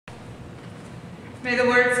May the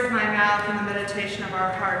words of my mouth and the meditation of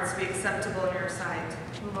our hearts be acceptable in your sight,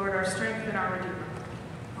 O Lord, our strength and our Redeemer.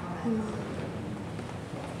 Amen.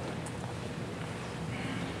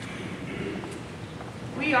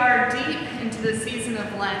 We are deep into the season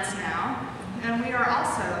of Lent now, and we are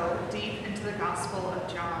also deep into the Gospel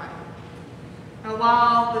of John. Now,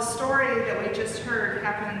 while the story that we just heard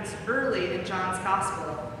happens early in John's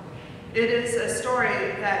Gospel, it is a story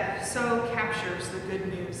that so captures the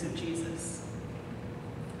good news of Jesus.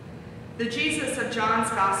 The Jesus of John's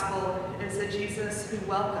Gospel is a Jesus who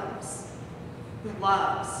welcomes, who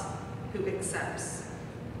loves, who accepts.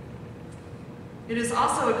 It is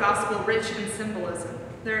also a gospel rich in symbolism.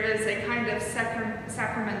 There is a kind of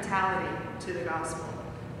sacramentality to the gospel,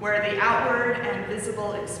 where the outward and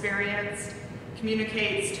visible experience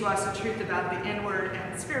communicates to us a truth about the inward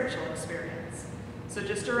and spiritual experience. So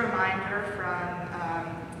just a reminder from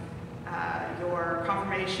your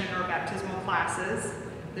confirmation or baptismal classes,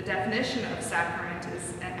 the definition of sacrament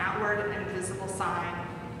is an outward and visible sign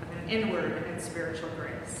of an inward and spiritual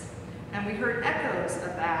grace. And we heard echoes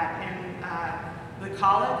of that in the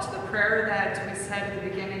collect, the prayer that we said at the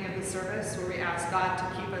beginning of the service, where we ask God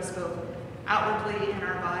to keep us both outwardly in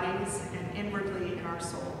our bodies and inwardly in our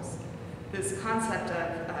souls. This concept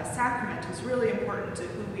of sacrament is really important to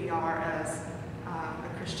who we are as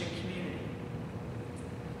a Christian community.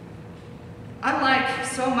 Unlike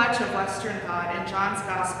so much of Western thought in John's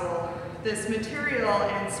Gospel, this material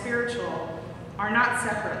and spiritual are not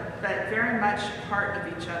separate, but very much part of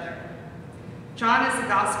each other. John is a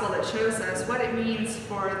gospel that shows us what it means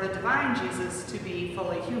for the divine Jesus to be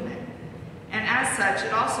fully human. And as such,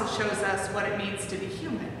 it also shows us what it means to be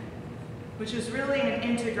human, which is really an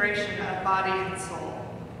integration of body and soul,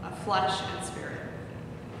 of flesh and spirit.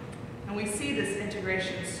 And we see this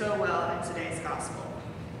integration so well in today's gospel.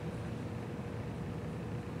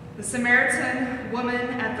 The Samaritan woman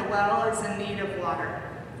at the well is in need of water.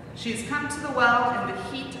 She's come to the well in the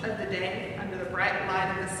heat of the day, under the bright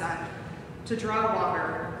light of the sun, to draw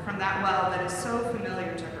water from that well that is so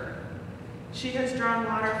familiar to her. She has drawn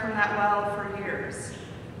water from that well for years.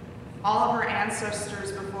 All of her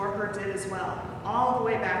ancestors before her did as well, all the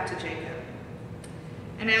way back to Jacob.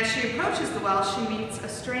 And as she approaches the well, she meets a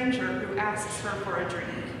stranger who asks her for a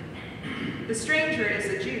drink. The stranger is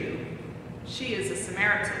a Jew. She is a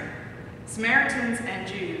Samaritan. Samaritans and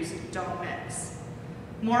Jews don't mix.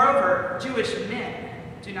 Moreover, Jewish men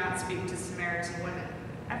do not speak to Samaritan women,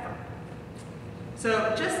 ever.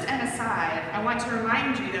 So just an aside, I want to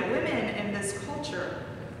remind you that women in this culture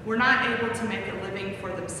were not able to make a living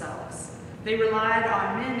for themselves. They relied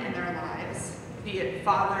on men in their lives, be it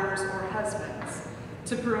fathers or husbands,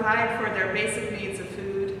 to provide for their basic needs of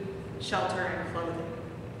food, shelter, and clothing.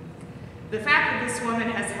 The fact that this woman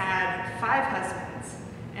has had 5 husbands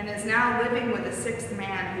and is now living with a 6th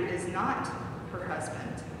man who is not her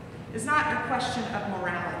husband is not a question of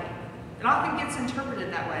morality. It often gets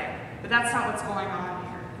interpreted that way, but that's not what's going on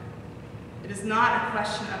here. It is not a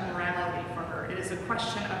question of morality for her. It is a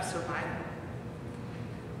question of survival.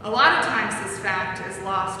 A lot of times this fact is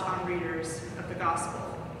lost on readers of the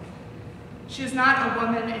gospel. She is not a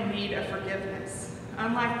woman in need of forgiveness.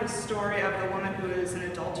 Unlike the story of the woman who is an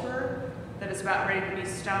adulterer that is about ready to be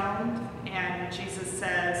stoned, and Jesus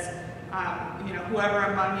says, whoever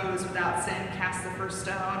among you is without sin, cast the first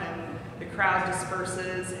stone, and the crowd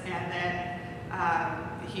disperses, and then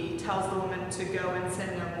he tells the woman to go and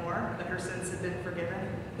sin no more, that her sins have been forgiven.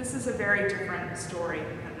 This is a very different story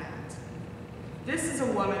than that. This is a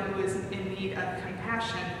woman who is in need of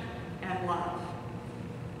compassion and love,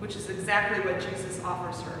 which is exactly what Jesus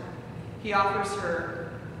offers her. He offers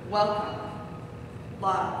her welcome,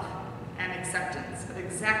 love, and acceptance of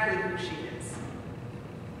exactly who she is.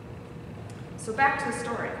 So back to the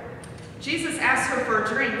story. Jesus asks her for a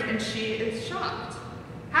drink, and she is shocked.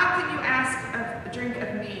 How can you ask a drink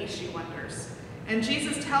of me, she wonders. And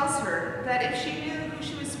Jesus tells her that if she knew who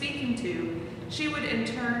she was speaking to, she would in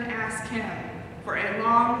turn ask him for a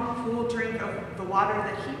long, cool drink of the water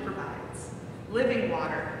that he provides, living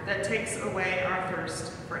water that takes away our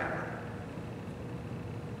thirst forever.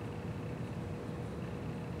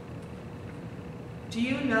 Do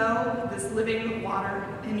you know this living water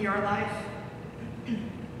in your life?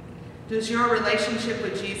 Does your relationship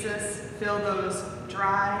with Jesus fill those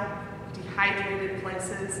dry, dehydrated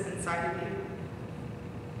places inside of you?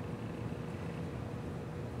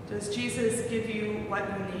 Does Jesus give you what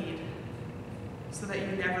you need so that you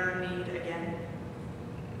never need again?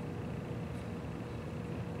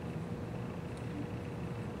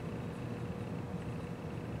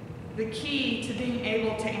 The key to being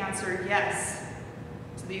able to answer yes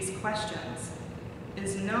to these questions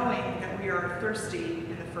is knowing that we are thirsty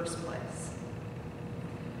in the first place.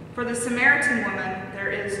 For the Samaritan woman,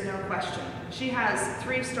 there is no question. She has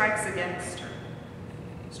 3 strikes against her.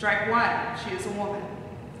 Strike 1, she is a woman.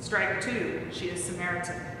 Strike 2, she is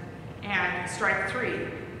Samaritan. And strike 3,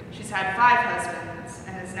 she's had 5 husbands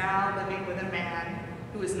and is now living with a man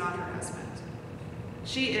who is not her husband.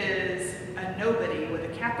 She is a nobody with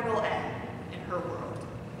a capital N in her world.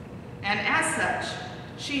 And as such,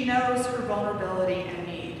 she knows her vulnerability and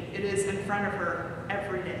need. It is in front of her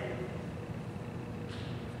every day.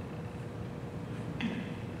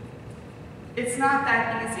 It's not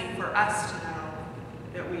that easy for us to know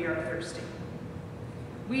that we are thirsty.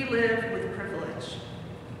 We live with privilege.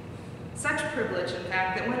 Such privilege, in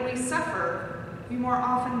fact, that when we suffer, we more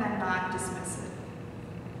often than not dismiss it.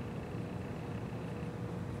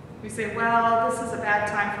 We say, well, this is a bad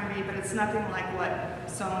time for me, but it's nothing like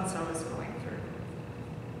what so-and-so is going through.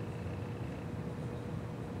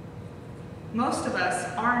 Most of us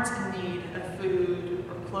aren't in need of food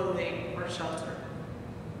or clothing or shelter.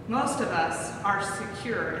 Most of us are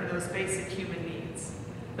secure in those basic human needs,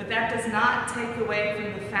 but that does not take away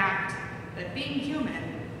from the fact that being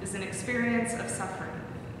human is an experience of suffering.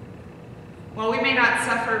 While we may not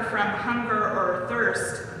suffer from hunger or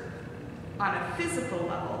thirst on a physical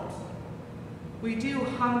level, we do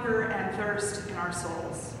hunger and thirst in our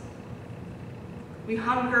souls. We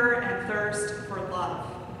hunger and thirst for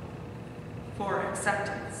love, for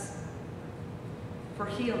acceptance, for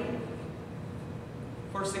healing,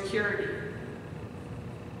 for security,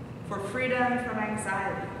 for freedom from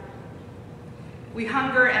anxiety. We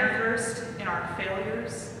hunger and thirst in our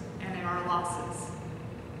failures and in our losses.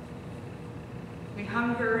 We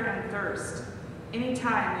hunger and thirst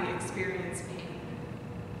anytime we experience pain.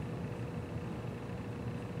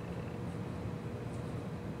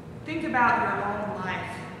 Think about your own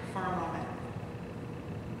life for a moment.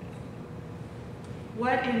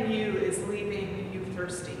 What in you is leaving you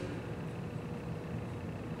thirsty?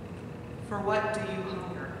 For what do you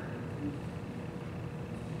hunger?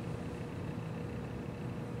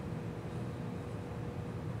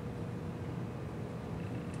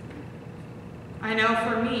 I know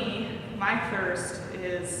for me, my thirst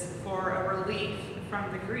is for a relief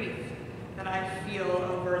from the grief that I feel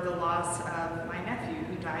over the loss of my nephew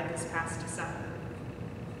who died this past December.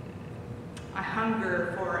 I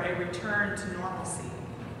hunger for a return to normalcy.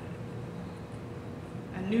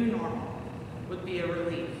 A new normal would be a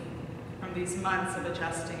relief from these months of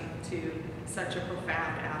adjusting to such a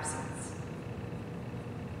profound absence.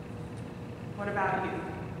 What about you?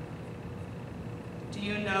 Do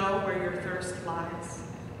you know where your thirst lies?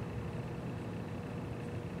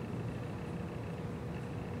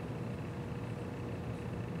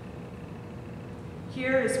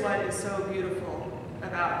 Here is what is so beautiful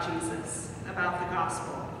about Jesus, about the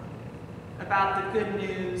gospel, about the good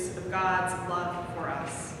news of God's love for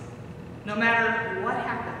us. No matter what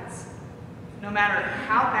happens, no matter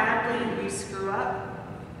how badly we screw up,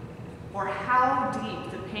 or how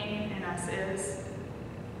deep the pain in us is,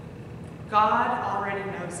 God already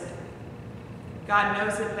knows it. God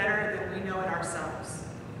knows it better than we know it ourselves.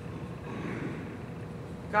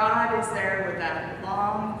 God is there with that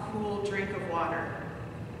long, cool drink of water,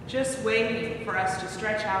 just waiting for us to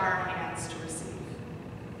stretch out our hands to receive.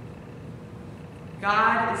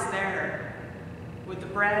 God is there with the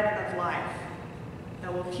bread of life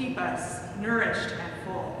that will keep us nourished and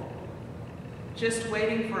full, just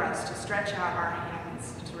waiting for us to stretch out our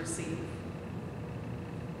hands to receive.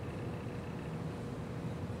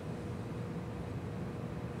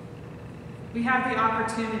 We have the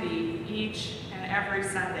opportunity each and every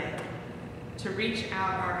Sunday to reach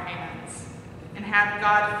out our hands and have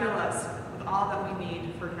God fill us with all that we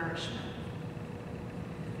need for nourishment.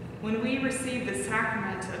 When we receive the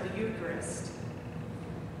sacrament of the Eucharist,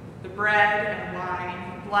 the bread and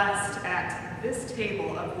wine blessed at this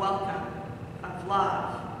table of welcome, of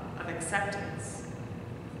love, of acceptance,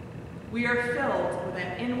 we are filled with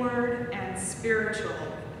an inward and spiritual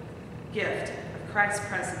gift of Christ's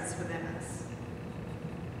presence within us.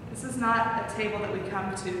 This is not a table that we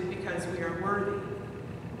come to because we are worthy,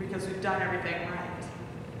 because we've done everything right.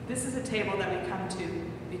 This is a table that we come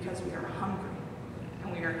to because we are hungry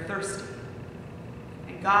and we are thirsty.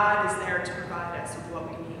 And God is there to provide us with what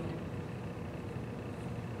we need.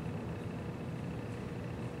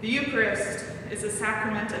 The Eucharist is a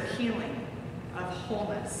sacrament of healing, of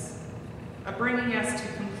wholeness, of bringing us to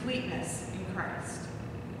completeness in Christ.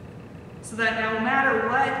 So that no matter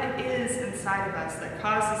what it is inside of us that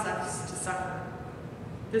causes us to suffer,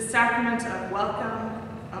 this sacrament of welcome,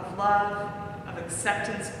 of love, of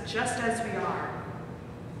acceptance just as we are,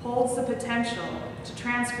 holds the potential to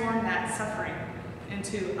transform that suffering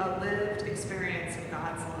into a lived experience of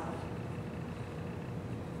God's love.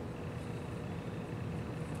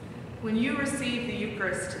 When you receive the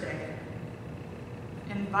Eucharist today,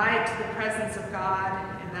 invite the presence of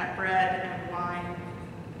God in that bread and wine,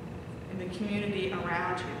 in the community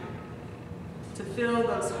around you, to fill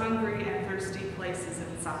those hungry and thirsty places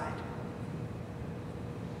inside.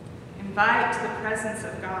 Invite the presence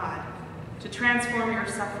of God to transform your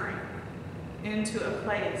suffering into a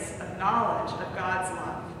place of knowledge of God's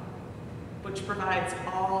love, which provides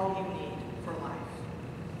all you need for life.